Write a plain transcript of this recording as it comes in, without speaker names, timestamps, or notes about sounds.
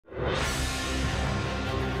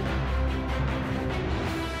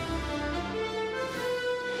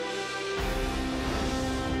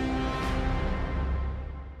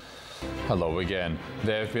Hello again.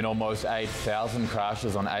 There have been almost 8,000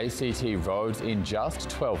 crashes on ACT roads in just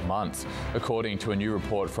 12 months. According to a new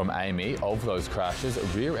report from AAMI, of those crashes,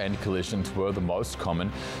 rear-end collisions were the most common,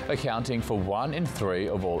 accounting for 1 in 3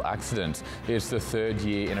 of all accidents. It's the third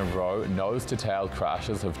year in a row nose-to-tail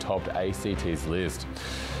crashes have topped ACT's list.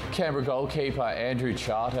 Canberra goalkeeper Andrew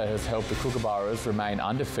Charter has helped the Kookaburras remain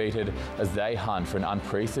undefeated as they hunt for an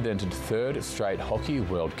unprecedented third straight Hockey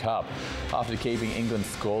World Cup. After keeping England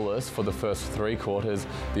scoreless for the first 3 quarters,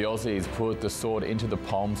 the Aussies put the sword into the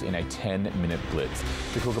Poms in a 10-minute blitz.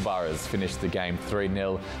 The Kookaburras finished the game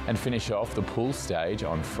 3-0 and finish off the pool stage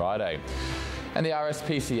on Friday. And the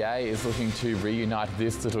RSPCA is looking to reunite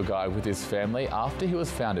this little guy with his family after he was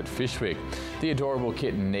found at Fyshwick. The adorable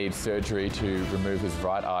kitten needs surgery to remove his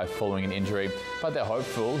right eye following an injury, but they're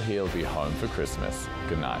hopeful he'll be home for Christmas.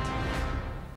 Good night.